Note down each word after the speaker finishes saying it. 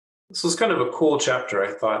This was kind of a cool chapter,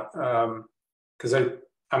 I thought, because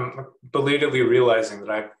I'm belatedly realizing that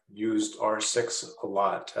I've used R6 a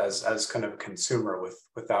lot as kind of a consumer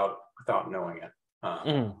without knowing it.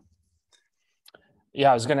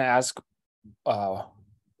 Yeah, I was going to ask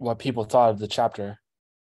what people thought of the chapter.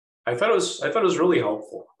 I thought it was really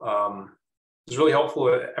helpful. It was really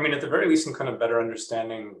helpful. I mean, at the very least, in kind of better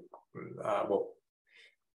understanding,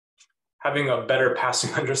 having a better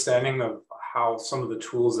passing understanding of how some of the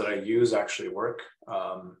tools that I use actually work.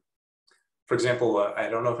 For example, I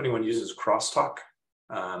don't know if anyone uses crosstalk,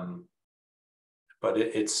 but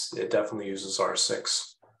it definitely uses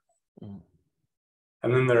R6. And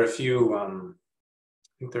then there are a few. I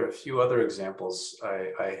think there are a few other examples.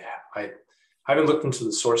 I haven't looked into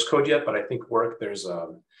the source code yet, but I think there's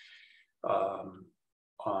on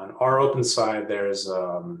our open side there's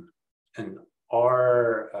an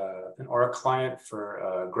R client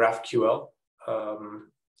for GraphQL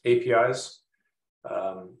APIs.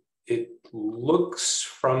 It looks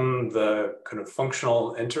from the kind of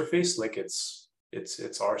functional interface like it's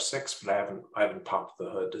R6, but I haven't popped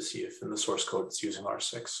the hood to see if in the source code it's using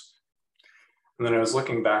R6. And then I was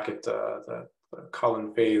looking back at the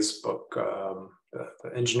Colin Fay's book, the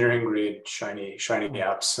engineering grade shiny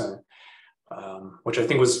apps, and which I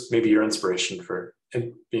think was maybe your inspiration for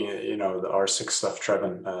it being, the R6 stuff,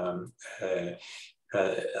 Trevin.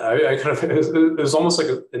 I kind of, it was almost like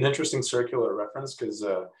an interesting circular reference, because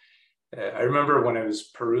I remember when I was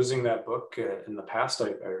perusing that book in the past,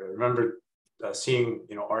 I remember seeing,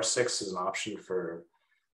 R6 as an option for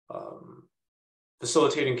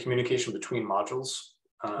facilitating communication between modules,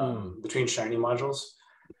 between Shiny modules.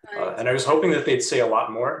 And I was hoping that they'd say a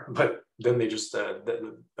lot more, but then they just,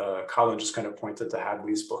 Colin just kind of pointed to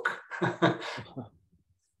Hadley's book.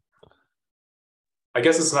 I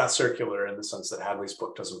guess it's not circular in the sense that Hadley's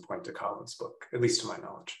book doesn't point to Colin's book, at least to my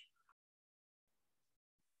knowledge.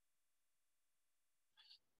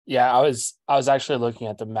 Yeah, I was actually looking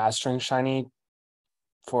at the mastering Shiny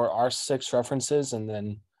for R6 references, and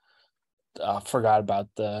then forgot about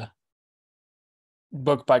the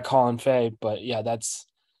book by Colin Fay. But yeah, that's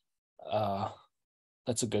a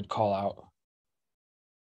good call out.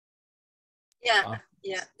 Yeah,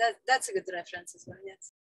 that's a good reference as well.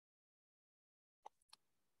 Yes.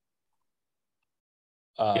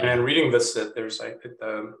 And reading this,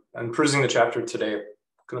 I'm perusing the chapter today,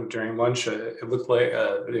 kind of during lunch. It looked like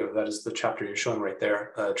that is the chapter you're showing right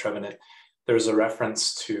there, Trevin. There's a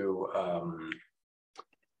reference to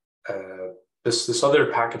this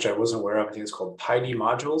other package I wasn't aware of. I think it's called Tidy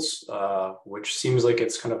Modules, which seems like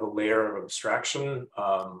it's kind of a layer of abstraction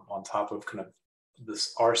on top of kind of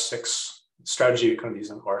this R6 strategy, kind of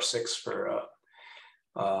using R6 for.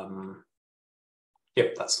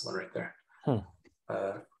 Yep, that's the one right there.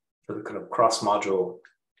 For the kind of cross-module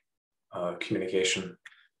communication.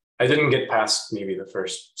 I didn't get past maybe the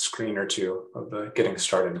first screen or two of the getting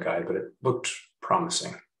started guide, but it looked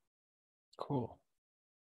promising. Cool.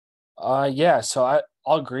 Yeah, so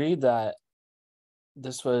I'll agree that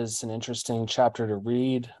this was an interesting chapter to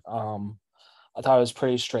read. I thought it was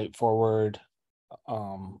pretty straightforward.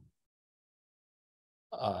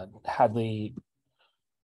 Hadley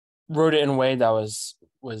wrote it in a way that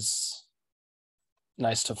was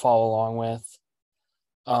nice to follow along with.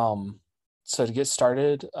 So to get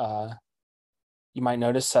started, you might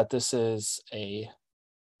notice that this is a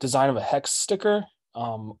design of a hex sticker.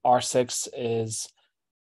 R6 is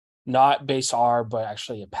not base R, but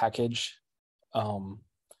actually a package. And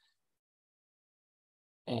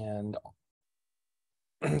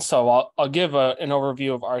so I'll give an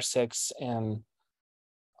overview of R6, and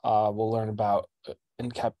we'll learn about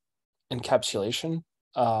encapsulation.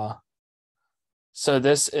 So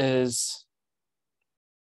this is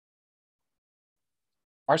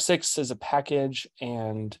R6 is a package,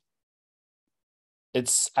 and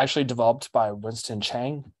it's actually developed by Winston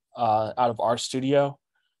Chang out of RStudio.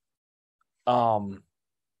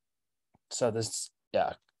 So this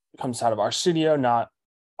comes out of RStudio, not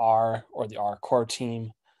R or the R core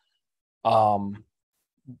team.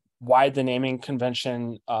 Why the naming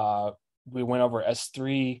convention? We went over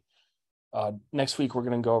S3. Next week we're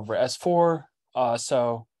going to go over S4.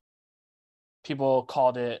 So people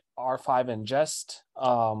called it R5 ingest,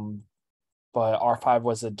 but R5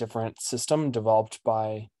 was a different system developed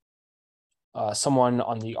by someone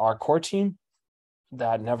on the R core team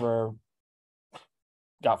that never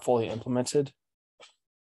got fully implemented.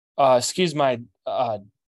 Excuse my, I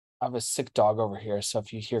have a sick dog over here, so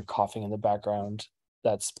if you hear coughing in the background,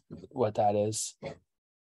 that's what that is.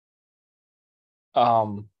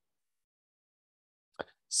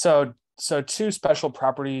 So two special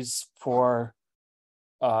properties for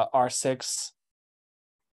R6.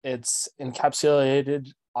 It's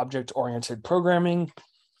encapsulated object-oriented programming.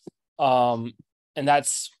 And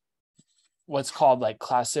that's what's called like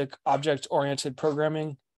classic object-oriented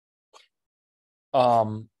programming.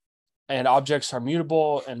 And objects are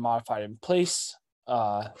mutable and modified in place.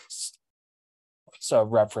 So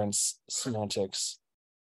reference semantics.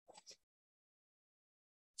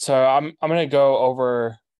 So I'm going to go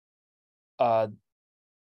over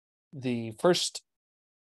the first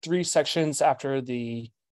 3 sections after the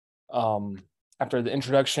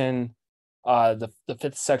introduction. The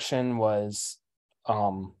 5th section was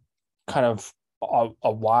kind of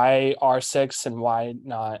a why R6 and why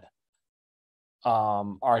not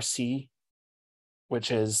RC, which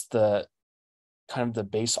is the kind of the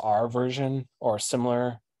base R version or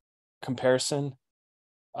similar comparison.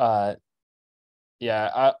 Yeah,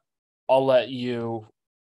 I'll let you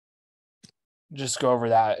just go over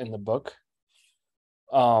that in the book.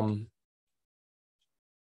 But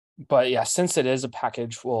yeah, since it is a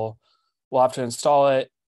package, we'll have to install it,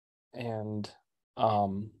 and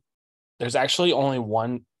there's actually only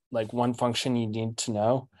one function you need to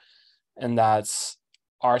know, and that's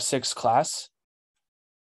R6 class.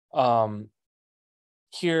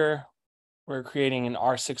 Here we're creating an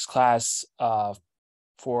R6 class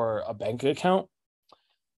for a bank account.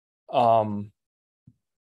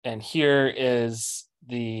 And here is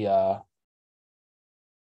the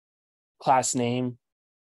class name,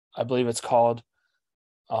 I believe it's called.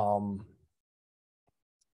 And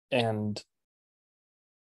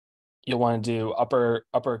you'll want to do upper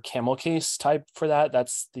camel case type for that.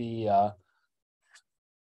 That's the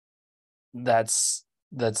that's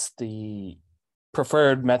the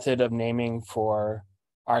preferred method of naming for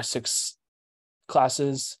R6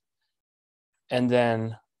 classes. And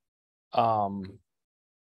then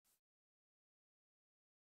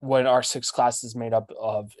what R6 class is made up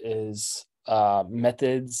of is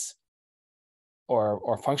methods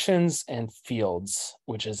or functions and fields,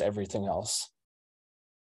 which is everything else.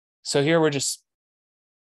 So here we're just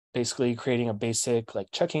basically creating a basic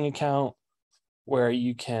like checking account where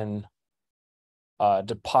you can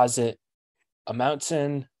deposit amounts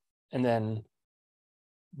in, and then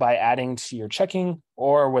by adding to your checking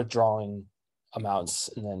or withdrawing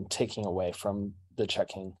amounts and then taking away from the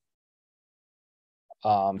checking.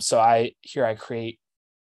 So I create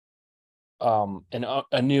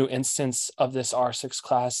a new instance of this R6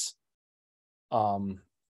 class,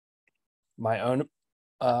 my own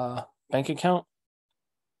bank account.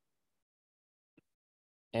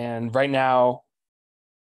 And right now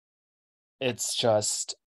it's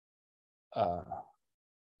just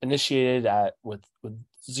initiated with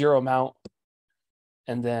 0 amount,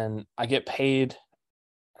 and then I get paid.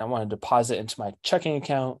 I want to deposit into my checking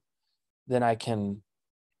account. Then I can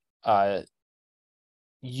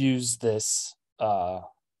use this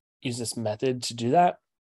method to do that.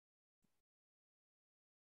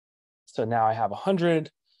 So now I have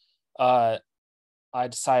 100. I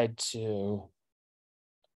decide to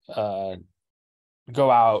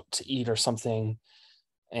go out to eat or something,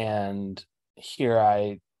 and here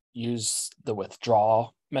I use the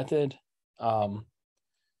withdraw method.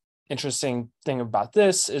 Interesting thing about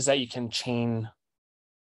this is that you can chain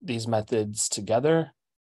these methods together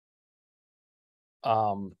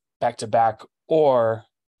back to back, or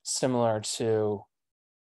similar to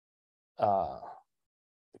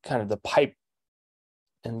kind of the pipe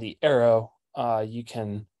and the arrow, you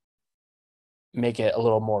can make it a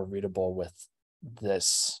little more readable with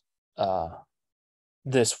this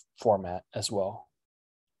this format as well.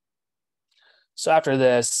 So after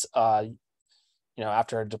this,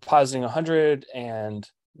 after depositing 100 and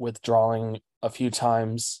withdrawing a few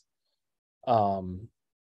times,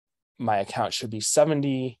 my account should be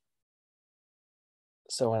 70.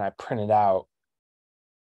 So when I print it out,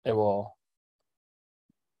 it will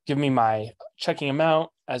give me my checking amount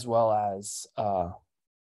as well as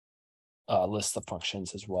list the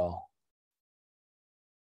functions as well.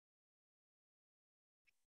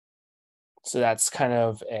 So that's kind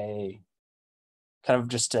of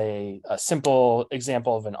just a simple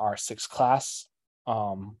example of an R6 class.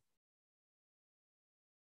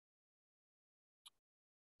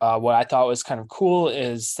 What I thought was kind of cool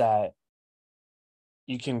is that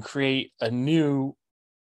you can create a new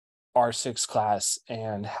R6 class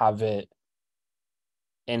and have it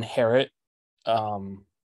inherit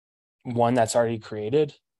one that's already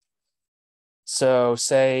created. So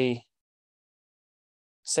say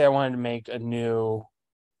I wanted to make a new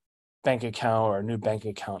bank account or a new bank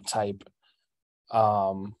account type.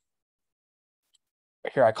 Here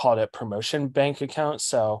I called it promotion bank account.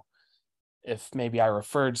 So if maybe I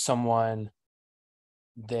referred someone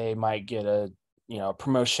they might get a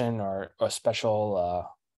promotion or a special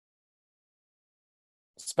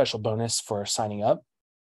bonus for signing up.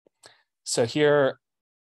 So here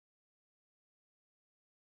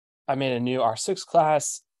I made a new R6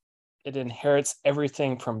 class. It inherits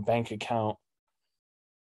everything from bank account,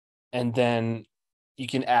 and then you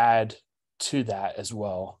can add to that as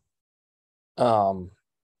well. So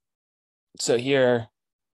here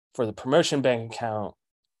for the promotion bank account,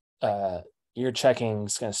 your checking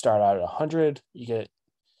is going to start out at 100. You get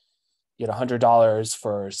 $100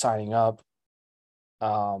 for signing up.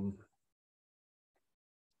 And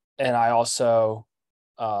I also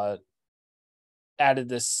added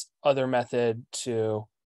this other method to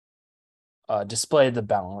display the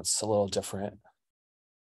balance a little different.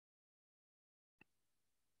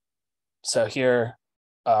 So here,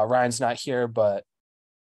 Ryan's not here, but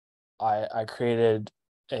I created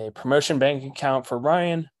a promotion bank account for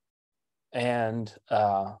Ryan, and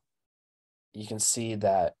you can see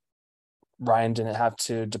that Ryan didn't have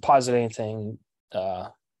to deposit anything.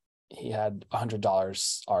 He had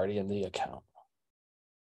 $100 already in the account.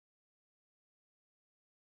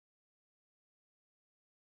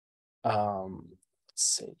 Let's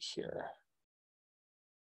see here.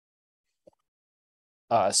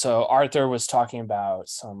 So Arthur was talking about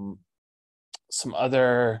some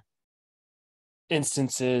other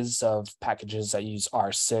instances of packages that use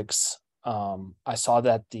R6. I saw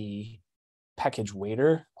that the package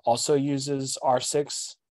waiter also uses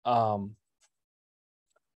R6.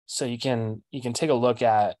 So you can take a look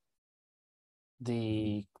at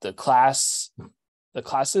the classes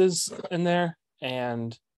in there,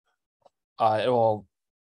 and it will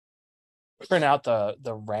print out the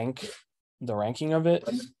ranking of it.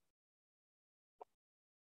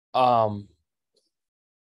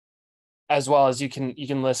 As well as you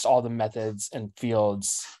can list all the methods and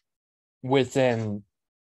fields within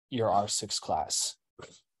your R6 class.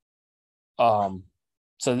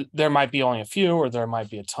 So there might be only a few, or there might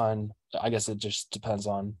be a ton. I guess it just depends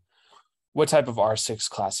on what type of R6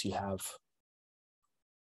 class you have.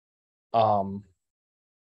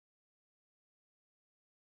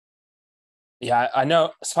 Yeah, I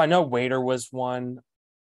know. So I know waiter was one.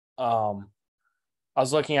 I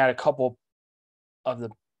was looking at a couple of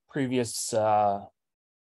the previous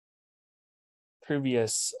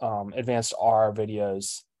advanced R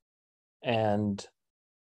videos, and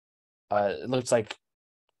it looks like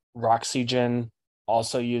Roxygen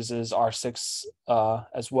also uses R6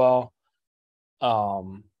 as well.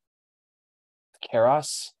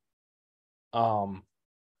 Keras. I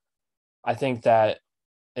think that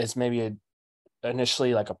is maybe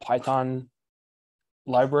initially like a Python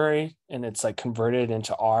library, and it's like converted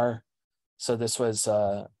into R. So this was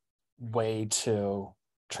a way to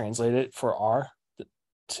translate it for R,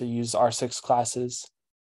 to use R6 classes.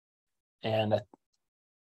 And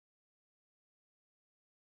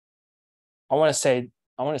I want to say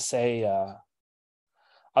I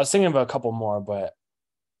was thinking of a couple more, but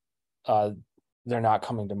they're not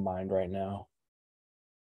coming to mind right now.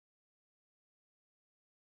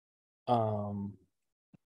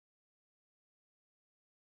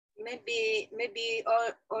 Maybe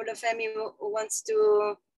all the family wants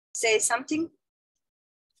to say something.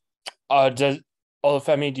 Does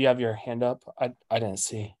Olufemi, do you have your hand up? I didn't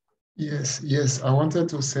see. Yes. I wanted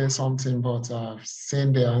to say something, but I've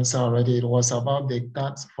seen the answer already. It was about the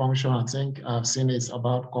cat function. I think I've seen it's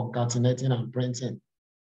about concatenating and printing.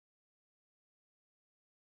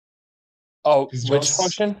 Oh, It's which just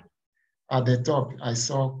function? at the top, I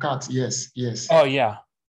saw cat. Yes. Oh, yeah.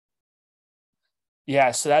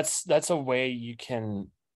 Yeah, so that's a way you can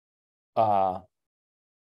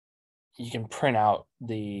print out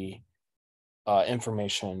the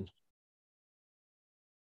information.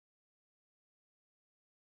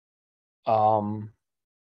 I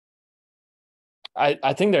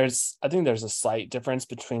think there's a slight difference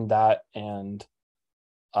between that and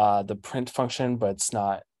the print function, but it's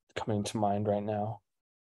not coming to mind right now.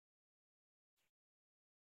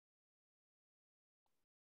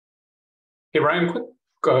 Hey, Ryan,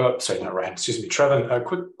 sorry, not Ryan, excuse me, Trevin, a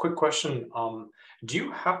quick question. Do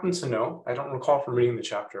you happen to know, I don't recall from reading the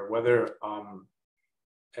chapter, whether,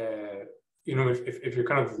 if you're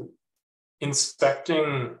kind of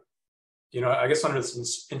inspecting, I guess under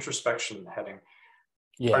this introspection heading,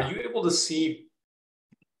 Yeah. are you able to see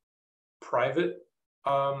private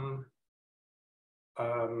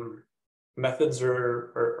methods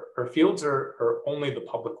or fields, or only the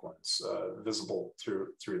public ones visible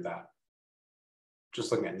through that? Just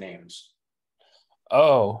looking at names.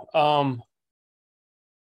 Oh,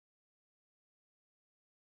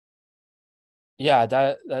 Yeah,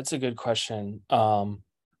 that's a good question. I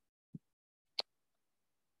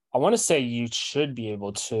want to say you should be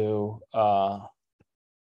able to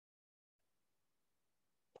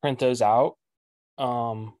print those out.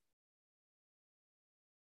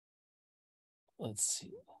 Let's see.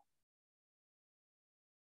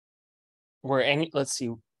 Let's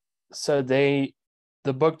see. So the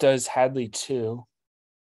book does Hadley 2.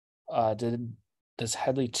 Does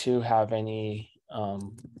Hadley 2 have any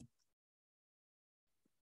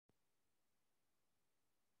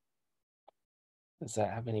does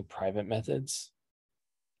that have any private methods?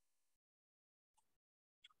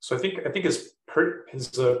 So I think his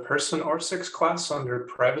person R6 class under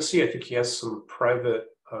privacy, I think he has some private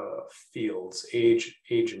fields, age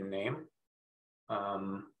and name.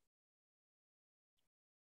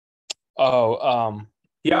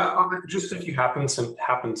 Yeah, just if you happen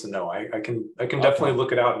to know, I can definitely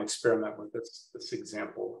look it out and experiment with this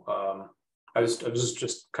example. I was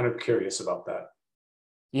just kind of curious about that.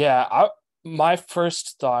 Yeah, my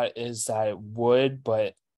first thought is that it would,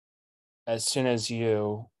 but as soon as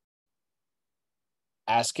you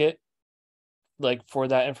ask it like for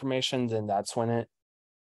that information, then that's when it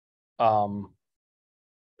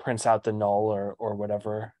prints out the null or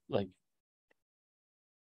whatever. Like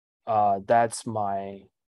that's my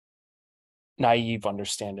naive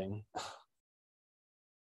understanding.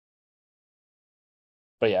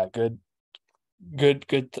 But yeah, good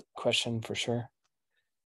question for sure.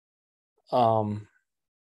 Let's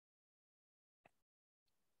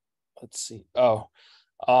see.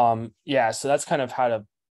 Yeah, so that's kind of how to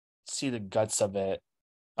see the guts of it.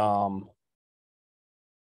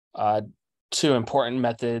 Two important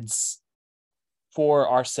methods for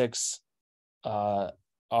R6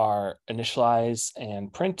 are initialize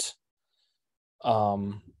and print. I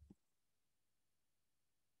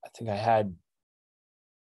think I had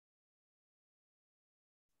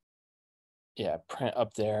print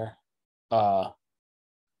up there.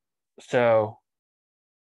 So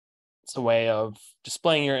it's a way of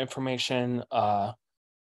displaying your information in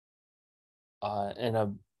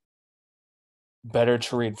a better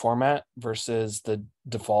to read format versus the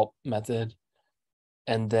default method.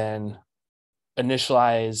 And then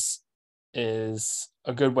initialize is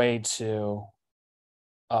a good way to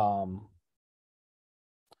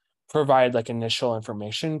provide like initial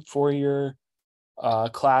information for your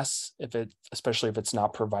class, especially if it's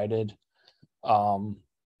not provided. And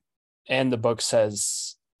the book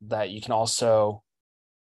says that you can also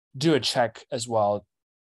do a check as well,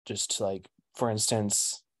 just to, like, for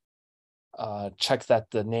instance, check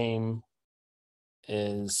that the name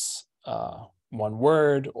is one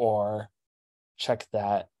word, or check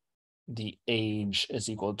that the age is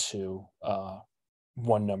equal to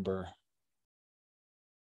one number.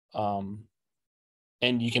 And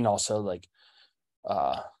you can also like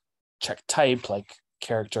check type, like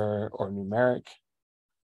character or numeric.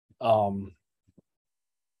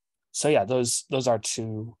 So yeah, those are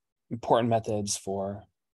two important methods for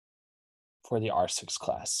the R6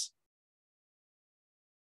 class.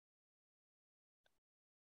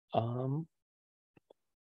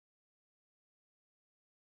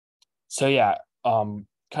 So yeah, kind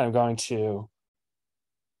of going to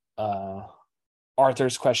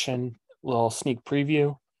Arthur's question, little sneak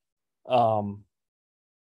preview.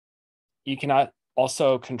 You cannot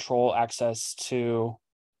also control access to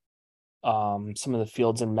some of the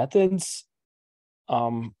fields and methods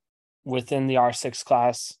within the R6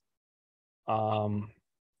 class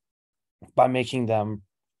by making them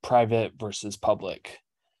private versus public.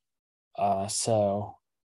 So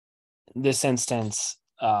in this instance,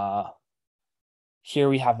 here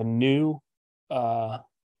we have a new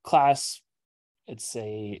class. It's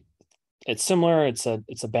similar. It's a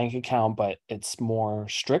bank account, but it's more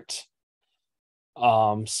strict.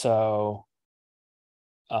 So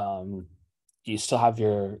you still have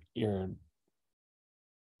your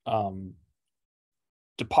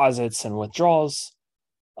deposits and withdrawals,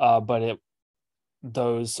 but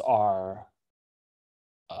those are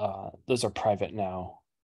private now.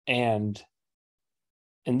 And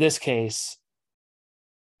in this case,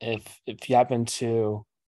 if you happen to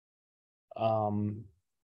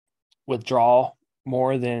withdraw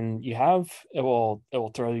more than you have, it will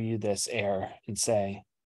throw you this error and say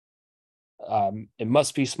it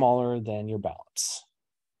must be smaller than your balance.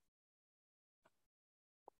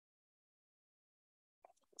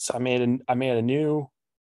 So I made a new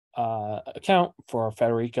account for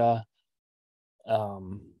Federica.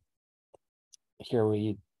 Here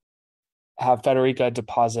we have Federica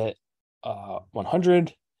deposit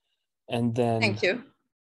 100, and then Thank you.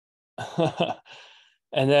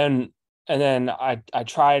 and And then I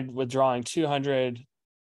tried withdrawing 200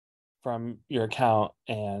 from your account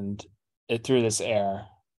and it threw this error.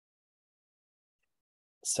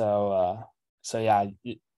 So yeah,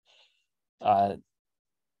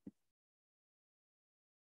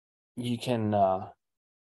 you can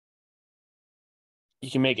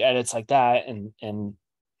make edits like that and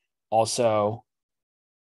also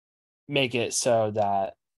make it so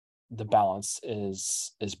that the balance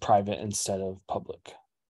is private instead of public.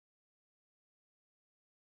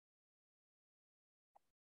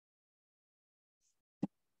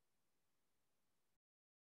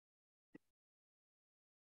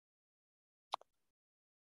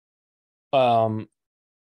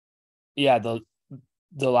 Yeah, the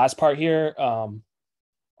last part here,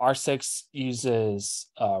 R6 uses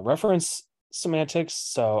reference semantics,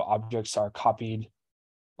 so objects are copied,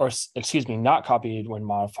 or excuse me, not copied when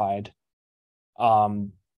modified.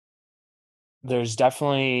 There's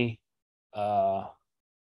definitely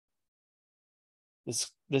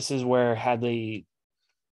this is where Hadley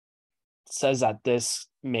says that this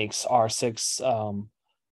makes R6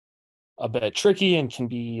 a bit tricky and can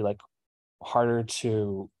be like harder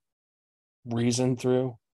to reason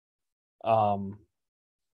through.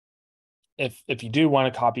 If you do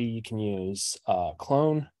want to copy, you can use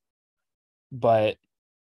clone, but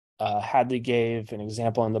Hadley gave an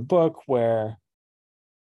example in the book where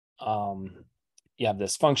you have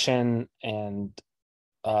this function and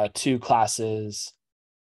two classes,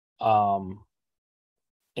 and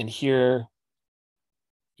here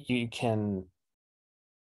you can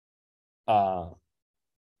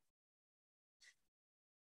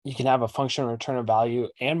have a function return a value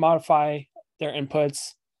and modify their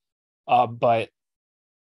inputs, but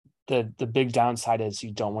the big downside is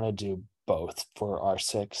you don't want to do both for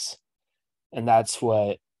R6, and that's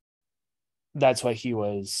what he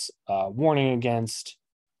was warning against.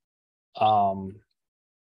 So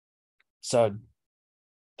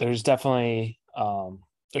there's definitely some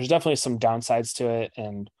downsides to it,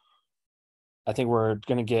 and I think we're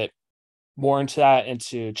going to get more into that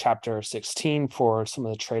into chapter 16 for some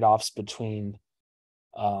of the trade-offs between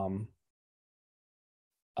the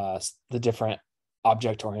different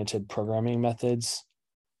object-oriented programming methods.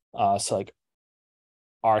 So like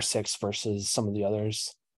R6 versus some of the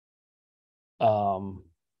others. I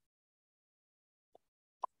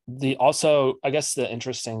guess the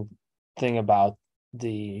interesting thing about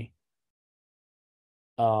the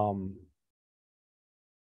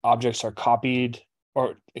objects are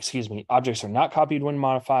not copied when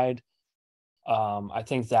modified. I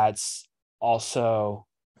think that's also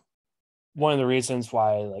one of the reasons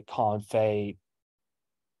why like Colin Fay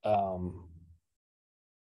I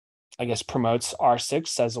guess promotes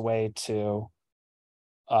R6 as a way to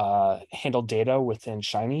handle data within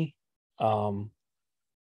Shiny,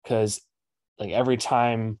 because like every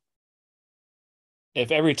time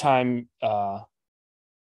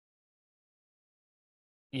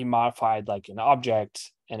you modified like an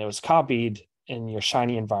object and it was copied in your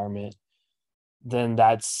Shiny environment, then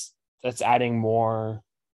that's adding more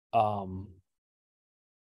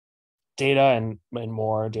data and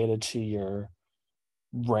more data to your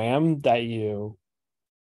RAM that you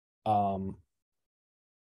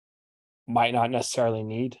might not necessarily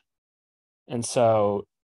need. And so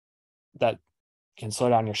that can slow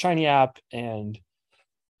down your Shiny app, and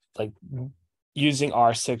like using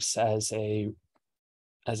R6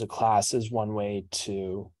 as a class is one way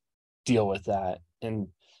to deal with that and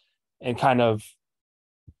kind of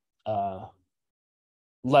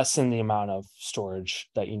lessen the amount of storage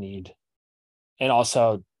that you need. And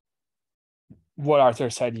also what Arthur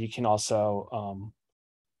said, you can also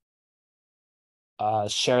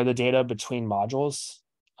share the data between modules.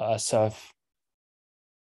 So if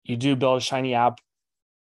you do build a Shiny app,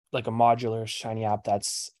 like a modular Shiny app,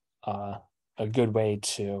 that's a good way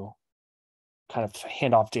to kind of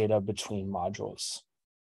hand off data between modules.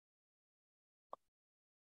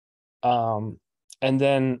 And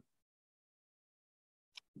then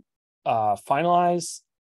finalize,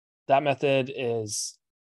 that method is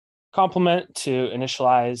complement to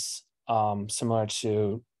initialize, similar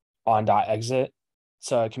to on.exit.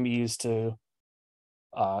 So it can be used to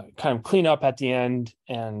kind of clean up at the end,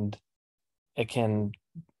 and it can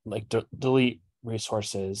like delete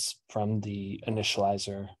resources from the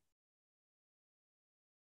initializer.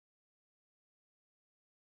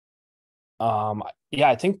 Yeah,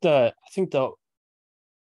 I think the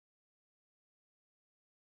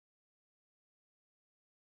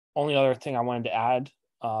only other thing I wanted to add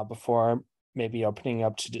before maybe opening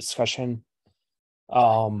up to discussion,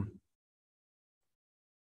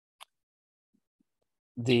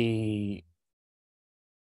 the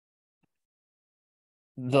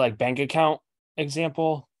the like bank account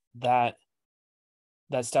example, that's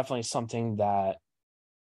definitely something that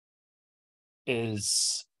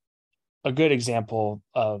is a good example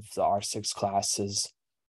of the R6 classes,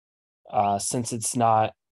 since it's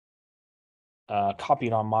not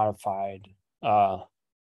copied on modified.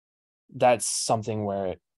 That's something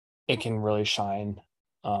where it can really shine.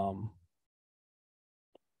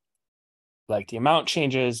 Like the amount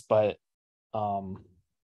changes, but I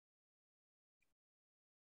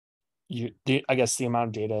guess the amount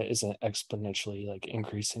of data isn't exponentially like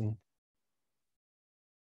increasing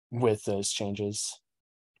with those changes.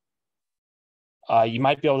 You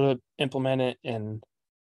might be able to implement it in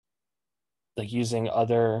like using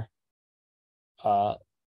other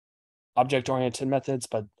object-oriented methods,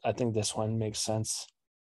 but I think this one makes sense.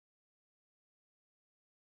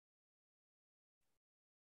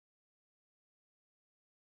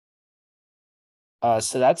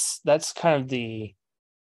 So that's kind of the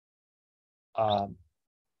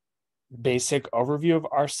basic overview of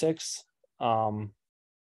R6.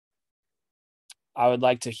 I would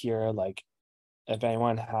like to hear like if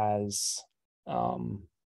anyone has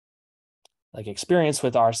like experience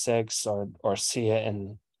with R6 or see it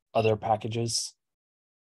in other packages.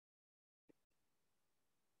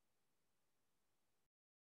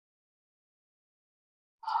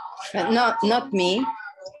 Not me,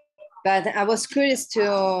 but I was curious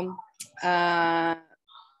to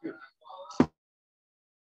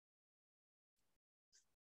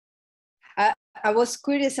I was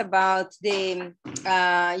curious about the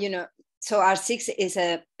so R6 is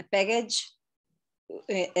a package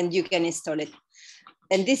and you can install it,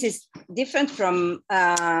 and this is different from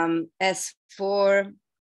S4,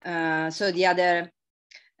 so the other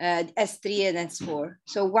S3 and S4.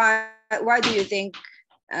 So why do you think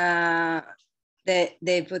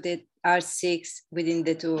they put it R6 within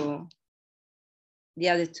the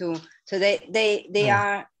other two? So they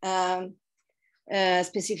are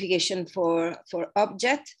specification for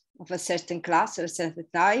object of a certain class or certain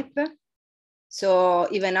type. So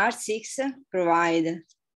even R6 provide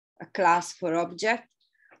a class for object.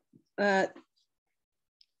 Did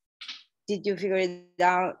you figure it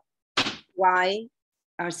out why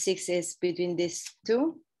R6 is between these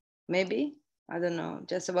two? Maybe, I don't know,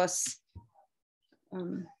 just was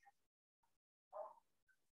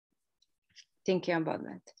thinking about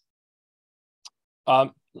that.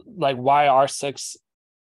 Like why R6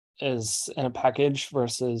 is in a package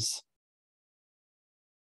versus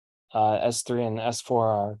S3 and S4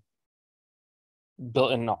 are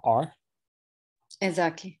built in R?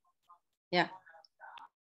 Exactly. Yeah.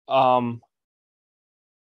 I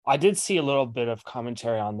did see a little bit of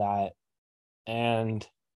commentary on that, and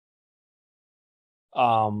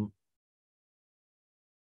I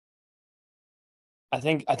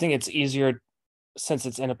think it's easier since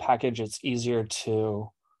it's in a package. It's easier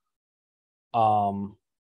to have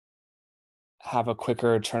a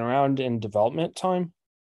quicker turnaround in development time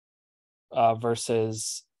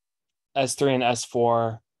versus S3 and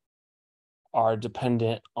S4 are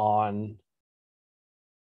dependent on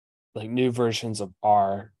like new versions of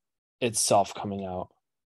R itself coming out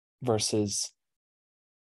versus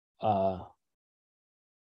R6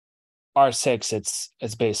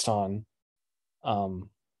 it's based on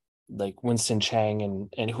like Winston Chang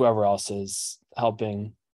and whoever else is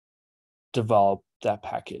helping develop that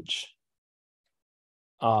package.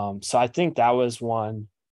 So I think that was one.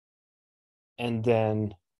 And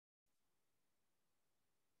then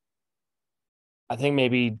I think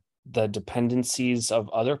maybe the dependencies of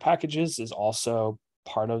other packages is also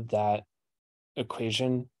part of that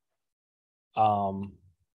equation.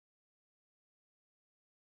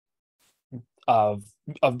 Of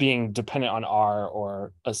being dependent on R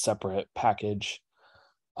or a separate package.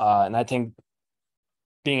 And I think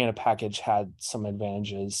being in a package had some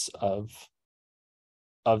advantages of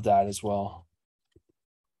that as well.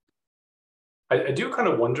 I do kind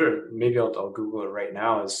of wonder, maybe I'll Google it right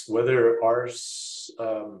now, is whether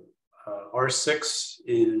R6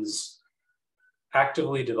 is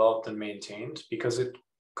actively developed and maintained, because it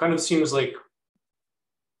kind of seems like,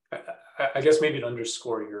 I guess maybe to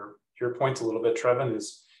underscore your point a little bit, Trevin,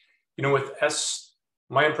 is, with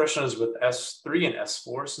my impression is with S3 and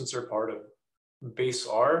S4, since they're part of base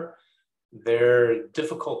R, they're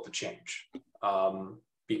difficult to change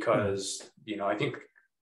because, I think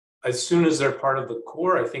as soon as they're part of the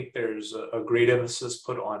core, I think there's a great emphasis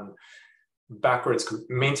put on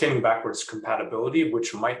maintaining backwards compatibility,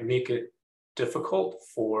 which might make it difficult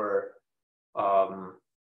for the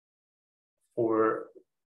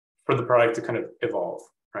product to kind of evolve,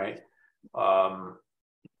 right? And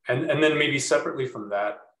then maybe separately from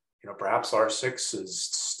that, perhaps R6 is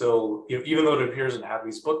still, even though it appears in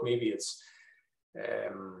Hadley's book, maybe it's,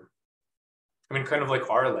 kind of like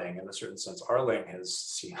Erlang in a certain sense. Erlang has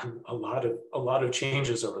seen a lot of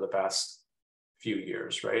changes over the past few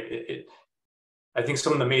years, right? I think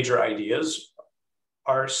some of the major ideas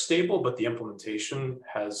are stable, but the implementation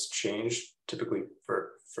has changed, typically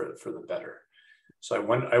for the better. So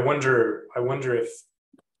I wonder if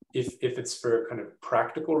it's for kind of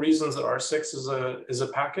practical reasons that R6 is a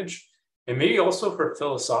package, and maybe also for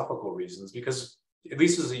philosophical reasons, because at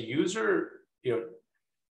least as a user,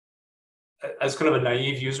 as kind of a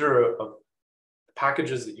naive user of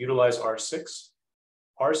packages that utilize R6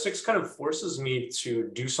 kind of forces me to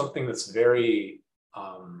do something that's very,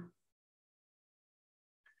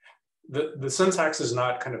 the syntax is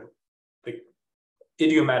not kind of like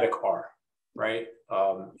idiomatic R, right?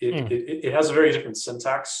 It has a very different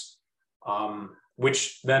syntax,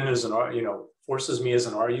 which then is an R, forces me as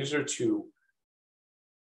an R user to,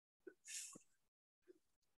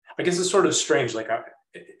 I guess it's sort of strange. Like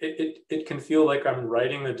it can feel like I'm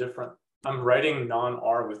writing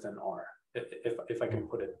non-R within R, if I can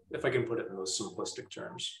put it in those simplistic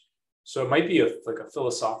terms. So it might be like a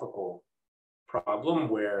philosophical problem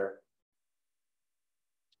where,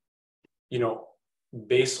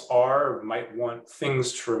 base R might want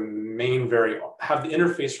things to remain have the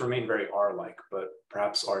interface remain very R-like, but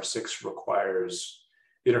perhaps R6 requires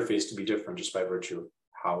the interface to be different just by virtue of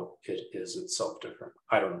how it is itself different.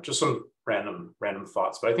 I don't know, just some random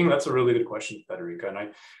thoughts, but I think that's a really good question, Federica. And I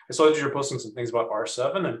saw that you're posting some things about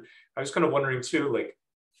R7, and I was kind of wondering too, like,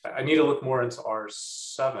 I need to look more into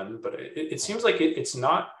R7, but it seems like it's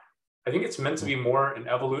not, I think it's meant to be more an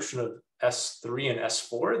evolution of S3 and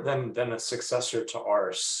S4 than a successor to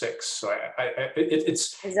R6. So it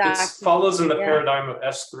follows in the paradigm of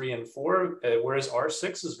S3 and 4, whereas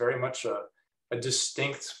R6 is very much a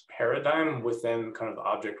distinct paradigm within kind of the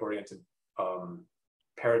object-oriented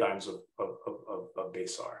paradigms of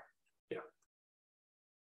base R.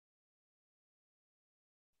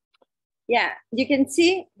 Yeah, you can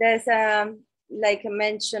see there's like a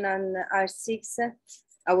mention on R6.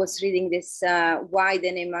 I was reading this why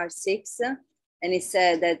the name R6, and it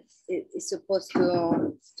said that it's supposed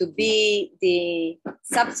to be the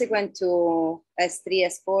subsequent to S3,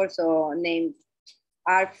 S4, so named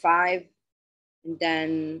R5, and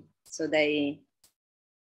then so they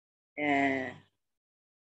name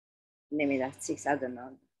it R6. I don't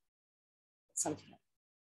know, something like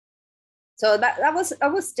that. So I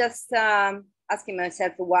was just asking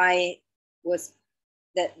myself why was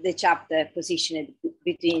the chapter positioned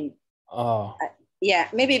between.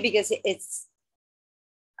 Maybe because it's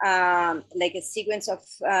like a sequence of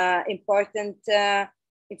important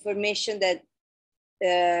information that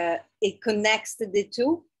it connects to the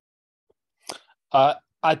two. I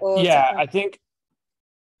think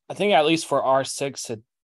at least for R6 it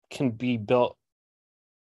can be built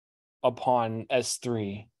upon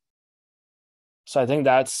S3. So I think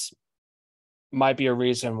that's might be a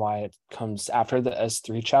reason why it comes after the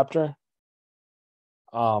S3 chapter.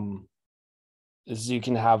 Is you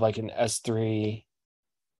can have like an S3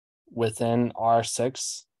 within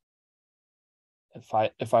R6, if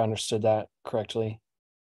I understood that correctly.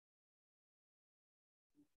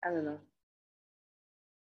 I don't know.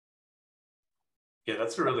 Yeah,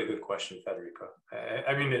 that's a really good question, Federica.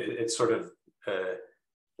 I mean, it's sort of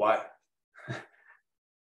why.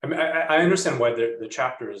 I mean, I understand why the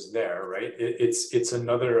chapter is there, right? It's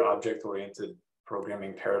another object-oriented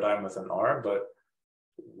programming paradigm within R, but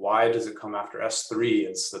why does it come after S3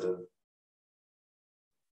 instead of,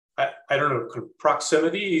 I don't know,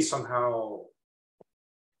 proximity somehow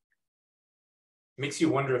makes you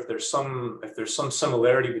wonder if there's some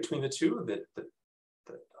similarity between the two that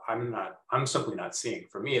I'm simply not seeing.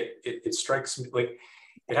 For me, it strikes me like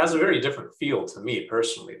it has a very different feel to me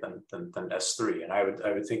personally than S3, and I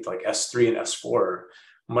would think like S3 and S4 are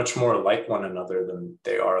much more like one another than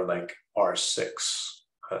they are like R6.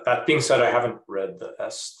 That being said, I haven't read the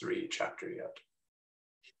S3 chapter yet.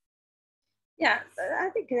 Yeah, I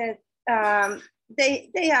think that they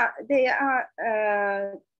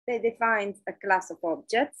define a class of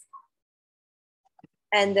objects,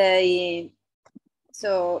 and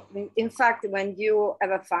so in fact, when you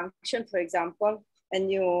have a function, for example, and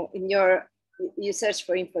you search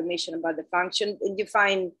for information about the function, and you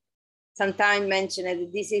find sometimes mentioned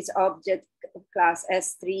that this is object of class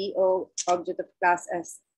S3 or object of class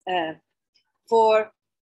S4,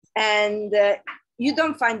 and you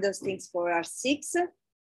don't find those things for R6.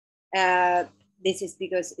 This is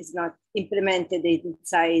because it's not implemented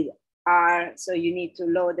inside R, so you need to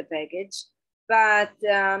load the package. But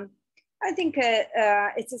I think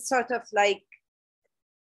it's a sort of like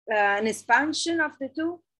an expansion of the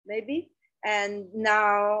two, maybe. And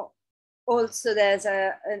now also there's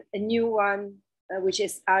a new one, which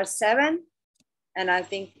is R7. And I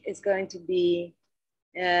think it's going to be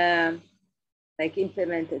like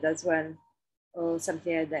implemented as well, or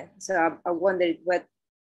something like that. So I wondered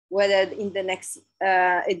whether in the next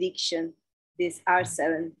edition, this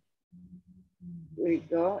R7 will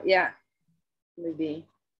go. Yeah, maybe.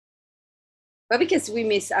 But because we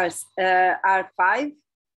miss R5,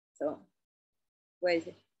 so where is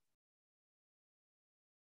it?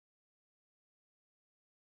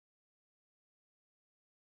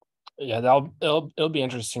 Yeah, it'll be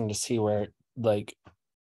interesting to see where, like,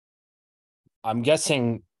 I'm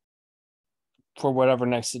guessing for whatever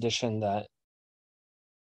next edition that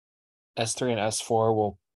S3 and S4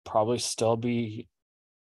 will probably still be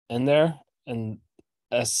in there, and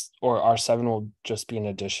S or R7 will just be an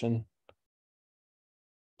addition.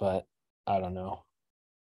 But I don't know.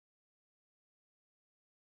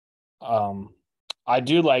 I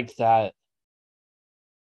do like that.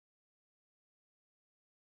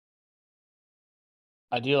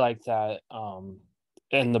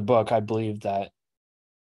 In the book, I believe that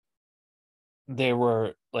they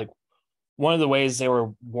were like, one of the ways they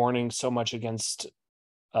were warning so much against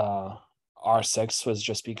R6 was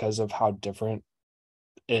just because of how different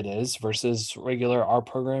it is versus regular R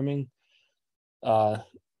programming.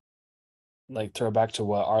 Like, throw back to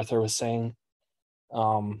what Arthur was saying.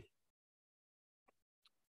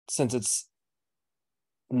 Since it's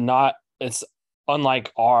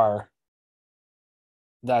unlike R,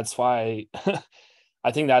 that's why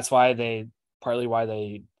I think that's why partly why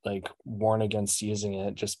they like warn against using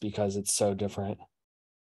it, just because it's so different.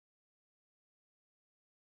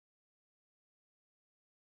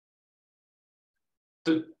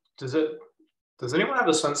 Does anyone have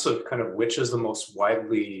a sense of kind of which is the most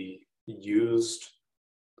widely used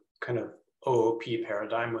kind of OOP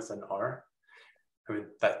paradigm within R? I mean,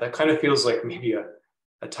 that kind of feels like maybe a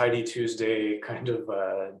Tidy Tuesday kind of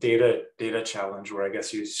data challenge, where I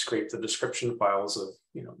guess you scrape the description files of,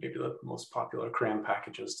 maybe the most popular CRAN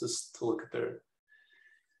packages just to look at their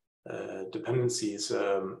dependencies.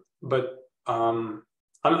 But I'm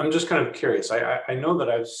just kind of curious. I know that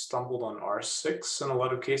I've stumbled on R6 in a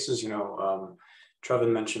lot of cases.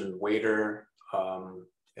 Trevin mentioned Waiter.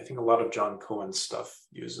 I think a lot of John Cohen's stuff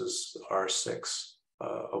uses R6,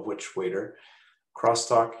 of which Waiter.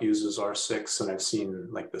 Crosstalk uses R6, and I've seen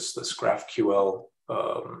like this GraphQL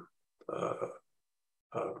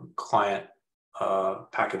client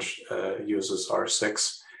package uses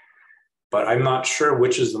R6, but I'm not sure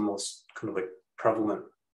which is the most kind of like prevalent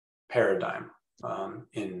paradigm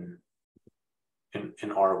in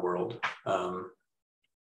our world. I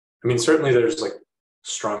mean, certainly there's like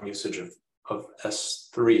strong usage of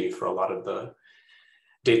S3 for a lot of the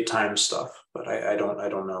date time stuff, but I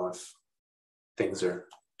don't know if things are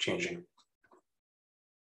changing.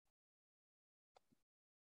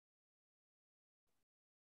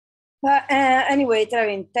 Anyway,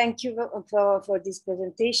 Trevin, thank you for this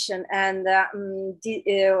presentation. And I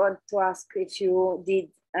want to ask if you did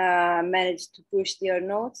manage to push your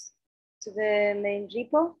notes to the main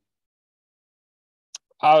repo.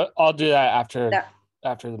 I'll do that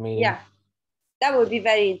after the meeting. Yeah, that would be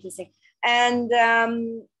very interesting. And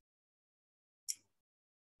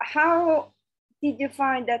how did you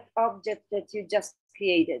find that object that you just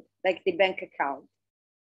created, like the bank account?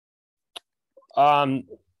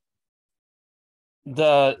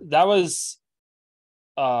 That was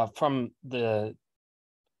from the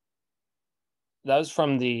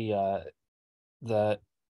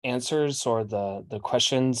answers or the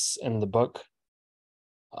questions in the book.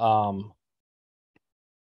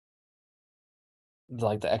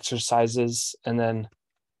 Like the exercises, and then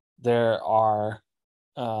there are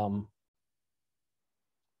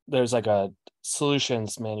there's like a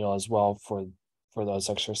solutions manual as well for those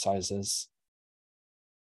exercises.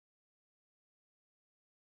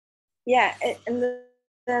 Yeah, and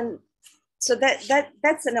then so that's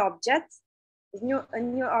an object, a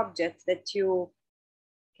new object that you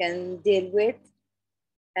can deal with,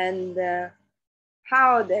 and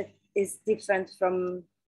how that is different from,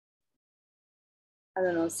 I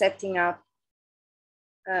don't know, setting up.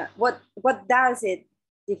 What does it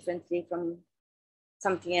differently from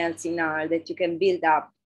something else in R that you can build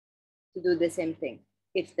up to do the same thing?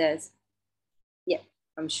 If there's, yeah,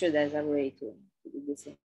 I'm sure there's a way to do the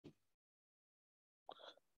same.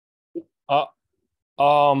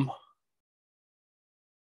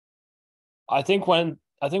 I think one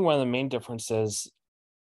of the main differences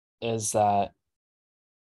is that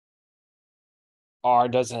R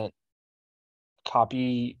doesn't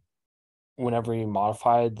copy whenever you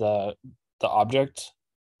modify the object.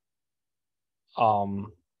 So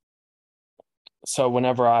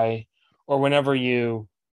whenever you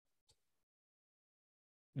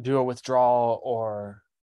do a withdrawal or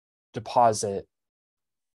deposit,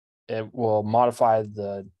 it will modify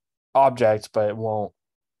the object, but it won't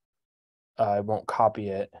copy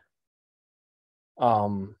it.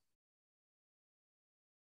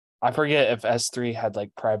 I forget if S3 had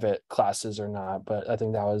like private classes or not, but I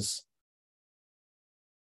think that was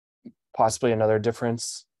possibly another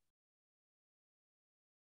difference.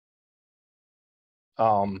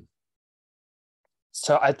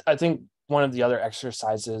 So I think one of the other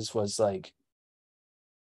exercises was like,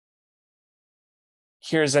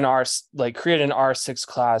 here's an create an R6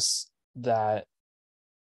 class that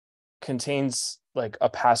contains like a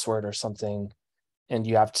password or something, and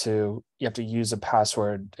you have to use a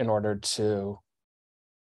password in order to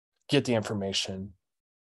get the information.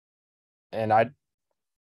 And I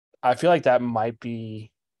feel like that might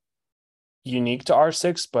be unique to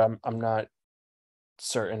R6, but I'm not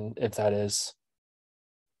certain if that is.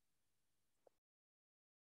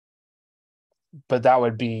 But that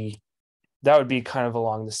would be kind of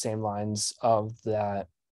along the same lines of that.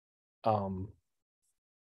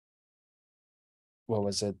 What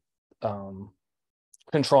was it?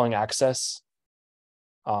 Controlling access.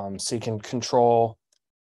 So you can control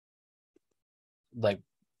like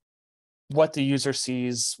what the user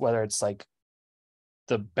sees, whether it's like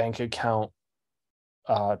the bank account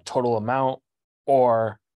total amount,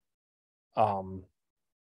 or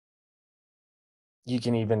you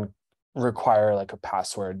can even require like a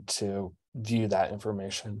password to view that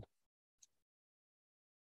information.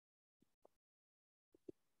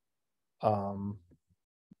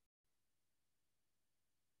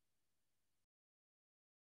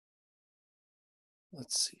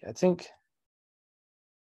 Let's see, I think,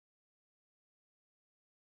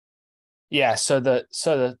 yeah, so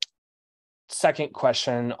the second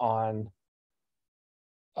question on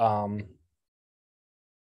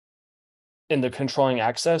in the controlling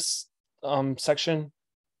access section,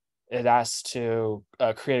 it asks to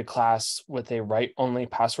create a class with a write-only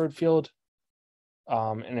password field,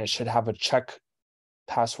 and it should have a check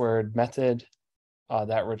password method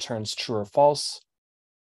that returns true or false,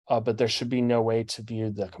 but there should be no way to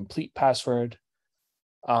view the complete password.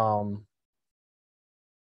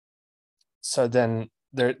 So then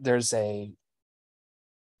there's a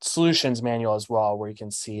solutions manual as well, where you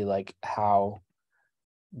can see like how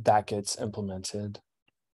that gets implemented.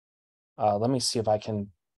 Let me see if I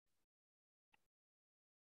can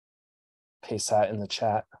paste that in the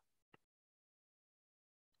chat.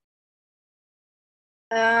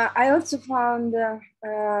 I also found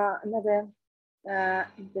another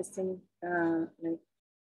interesting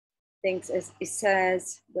things. As it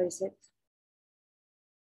says, where is it?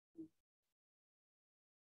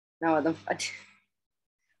 No, I don't.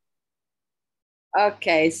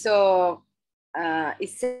 Okay, so it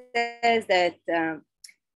says that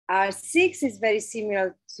R6 is very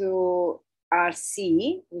similar to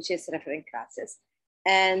RC, which is reference classes.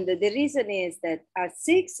 And the reason is that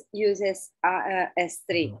R6 uses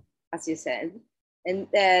S3, as you said. And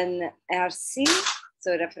then RC,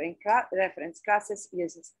 so reference classes,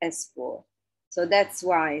 uses S4. So that's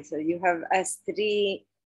why. So you have S3.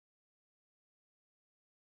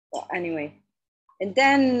 Well, anyway. And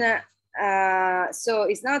then, so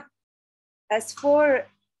it's not, S4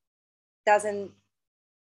 doesn't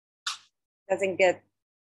get,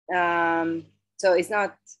 so it's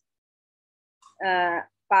not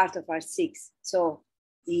part of R6. So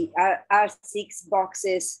the R6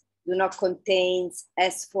 boxes do not contain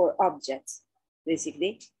S4 objects,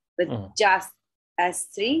 basically, but just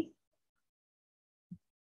S3.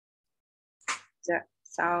 Does that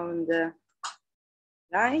sound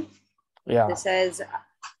right? Yeah. It says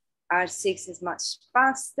R6 is much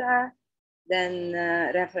faster than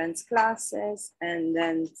reference classes, and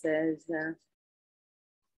then it says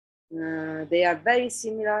they are very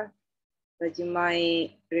similar, but you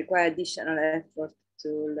might require additional effort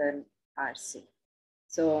to learn RC.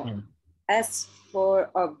 So S4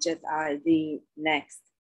 object are the next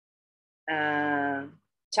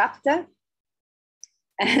chapter,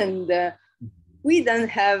 and we don't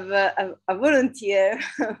have a volunteer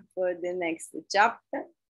for the next chapter.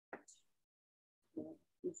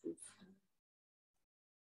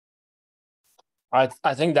 I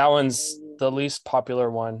think that one's the least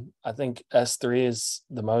popular one. I think S3 is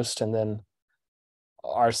the most, and then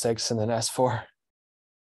R6, and then S4.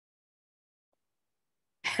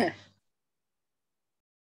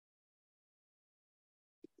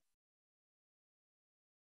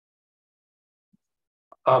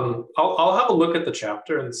 I'll have a look at the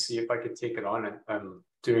chapter and see if I could take it on. I'm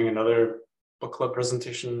doing another book club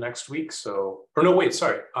presentation next week. So, or no, wait,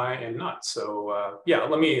 sorry, I am not. So yeah,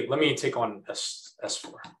 let me take on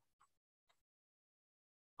S4.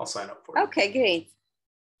 I'll sign up for it. Okay, great.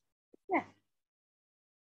 Yeah. I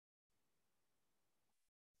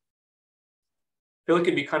feel like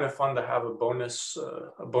it'd be kind of fun to have a bonus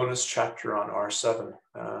chapter on R7.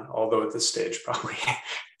 Although at this stage, probably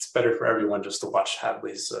it's better for everyone just to watch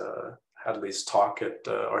Hadley's talk at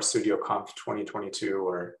RStudio Conf 2022,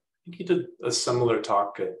 or I think he did a similar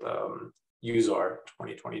talk at USAR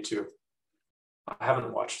 2022. I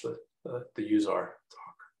haven't watched the USAR talk.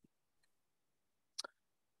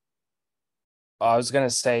 I was going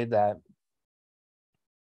to say that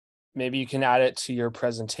maybe you can add it to your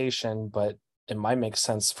presentation, but it might make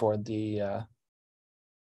sense for the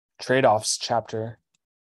trade-offs chapter.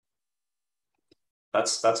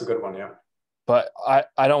 That's a good one, yeah. But I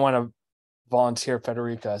don't want to volunteer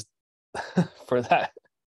Federica for that.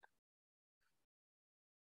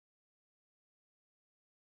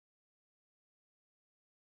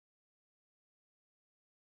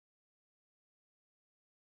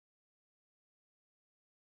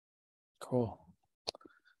 Cool.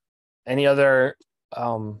 Any other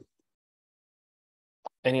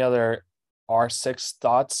R6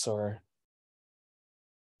 thoughts or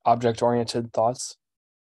object-oriented thoughts?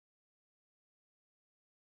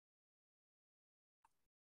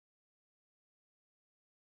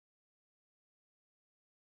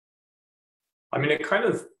 I mean, it kind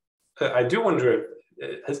of, I do wonder,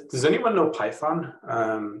 does anyone know Python?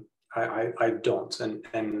 I don't,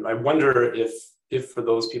 and I wonder if for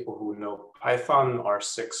those people who know Python,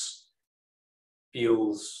 R6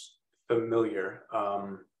 feels familiar.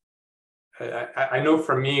 I know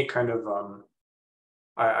for me, kind of,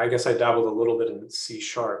 I guess I dabbled a little bit in C#,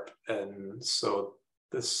 and so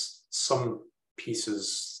some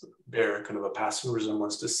pieces bear kind of a passing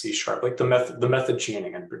resemblance to C#, like the method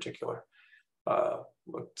chaining in particular.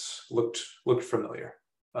 Looked familiar,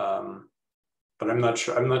 but I'm not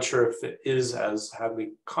sure if it is as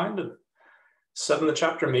Hadley kind of said in the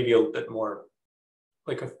chapter. Maybe a bit more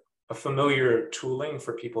like a familiar tooling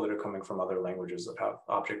for people that are coming from other languages that have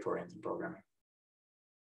object-oriented programming.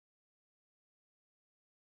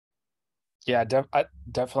 Yeah,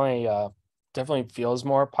 definitely feels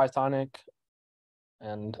more Pythonic,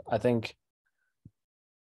 and I think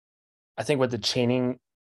with the chaining,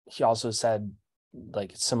 he also said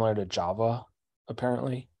like it's similar to Java,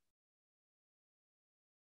 apparently.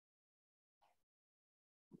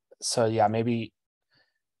 So yeah, maybe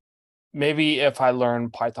if I learn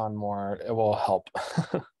Python more, it will help.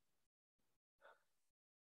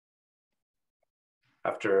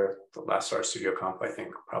 After the last RStudio Conf, I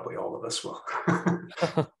think probably all of us will.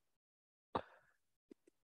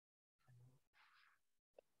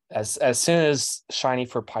 As soon as Shiny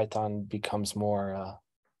for Python becomes more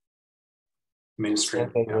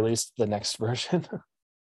mainstream, they release the next version.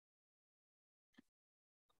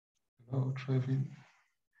 Hello, Trevin.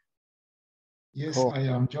 Yes, Cool. I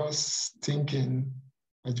am just thinking,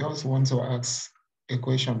 I just want to ask a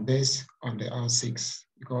question based on the R6,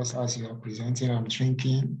 because as you are presenting, I'm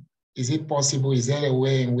thinking, is it possible, is there a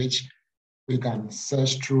way in which we can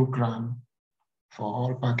search through CRAN for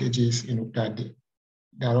all packages that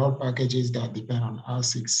are all packages that depend on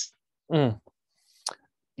R6?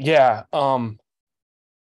 Yeah, I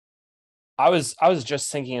was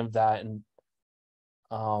just thinking of that, and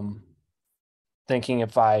thinking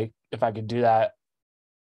if I could do that,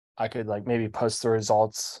 I could like maybe post the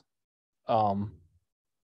results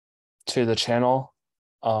to the channel,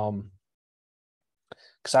 because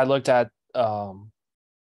I looked at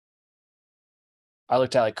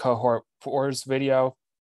like Cohort 4's video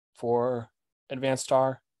for Advanced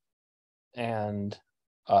R, and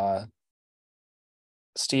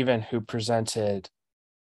Stephen, who presented,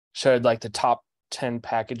 showed like the top 10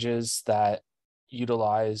 packages that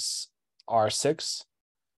utilize R6.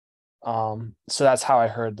 So that's how I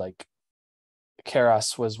heard like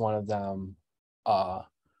Keras was one of them,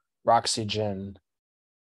 Roxygen,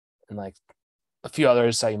 and like a few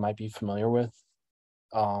others that you might be familiar with.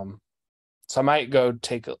 So I might go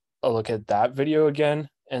take a look at that video again,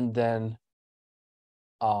 and then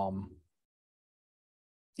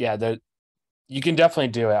yeah, you can definitely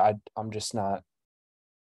do it. I'm just not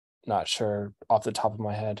sure off the top of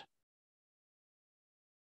my head.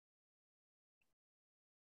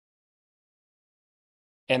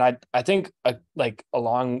 And I think like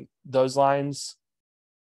along those lines,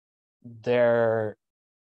 there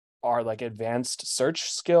are like advanced search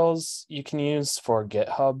skills you can use for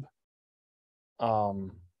GitHub,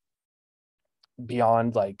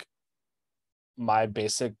 beyond like my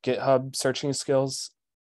basic GitHub searching skills,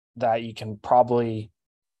 that you can probably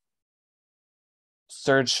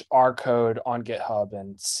search our code on GitHub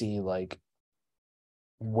and see like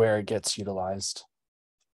where it gets utilized.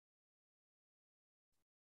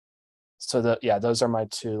 So those are my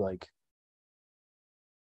two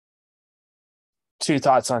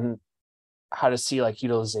thoughts on how to see like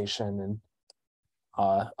utilization. And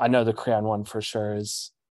I know the crayon one for sure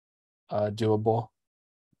is doable.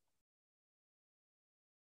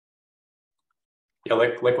 Yeah,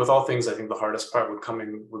 like with all things, I think the hardest part would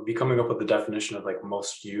be coming up with the definition of like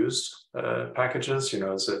most used packages.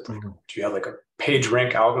 Is it do you have like a page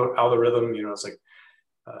rank algorithm? It's like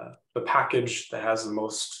the package that has the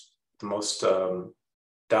most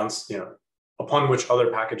upon which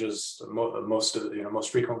other packages most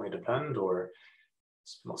frequently depend, or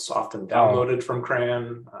most often downloaded from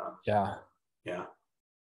Crayon. Yeah.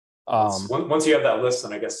 Once you have that list,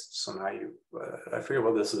 then I guess somehow I forget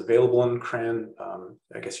what this is available in Crayon.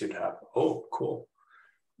 I guess you'd have, oh, cool.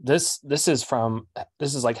 This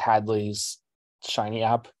is like Hadley's Shiny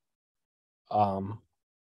app. I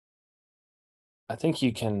think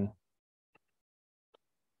you can.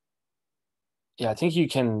 Yeah, I think you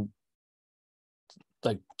can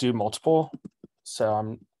like do multiple.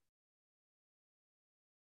 So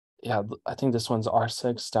I think this one's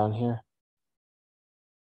R6 down here.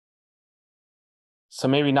 So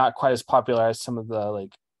maybe not quite as popular as some of the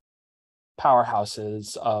like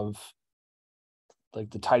powerhouses of like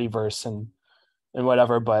the tidyverse and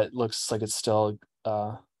whatever, but looks like it's still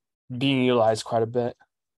being utilized quite a bit.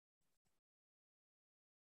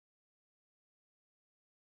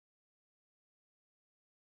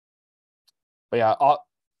 But yeah,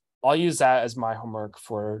 I'll use that as my homework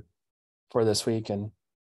for this week and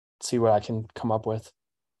see what I can come up with.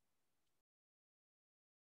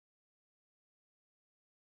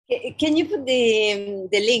 Can you put the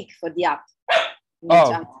link for the app?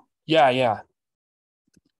 Oh, yeah.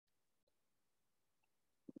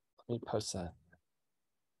 Let me post that.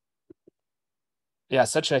 Yeah,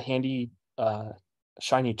 such a handy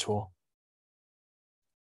Shiny tool.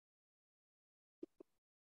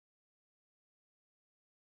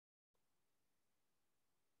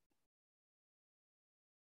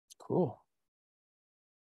 Cool.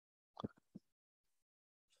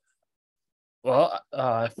 Well,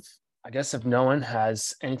 I guess if no one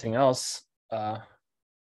has anything else,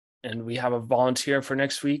 and we have a volunteer for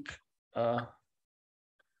next week,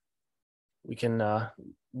 we can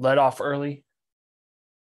let off early.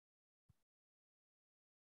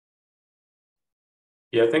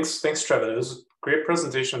 Yeah, thanks, Trevin. It was a great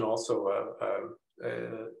presentation. Also,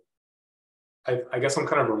 I guess I'm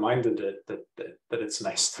kind of reminded that it's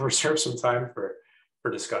nice to reserve some time for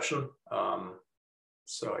discussion.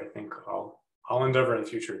 So I think I'll endeavor in the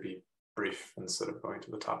future to be brief instead of going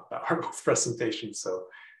to the top of our both presentations, so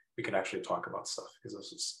we can actually talk about stuff,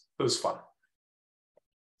 because it was fun.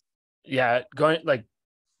 Yeah,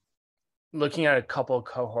 looking at a couple of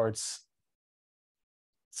cohorts,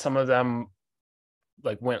 some of them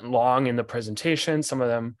like went long in the presentation, some of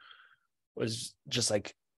them was just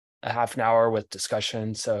like a half an hour with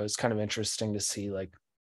discussion. So it's kind of interesting to see like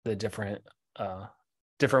the different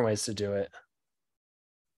ways to do it.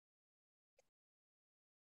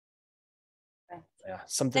 Yeah,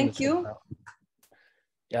 something. Thank you.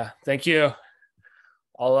 Yeah, thank you.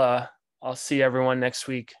 I'll see everyone next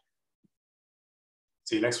week.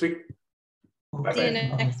 See you next week. See you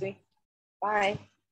next week. Bye.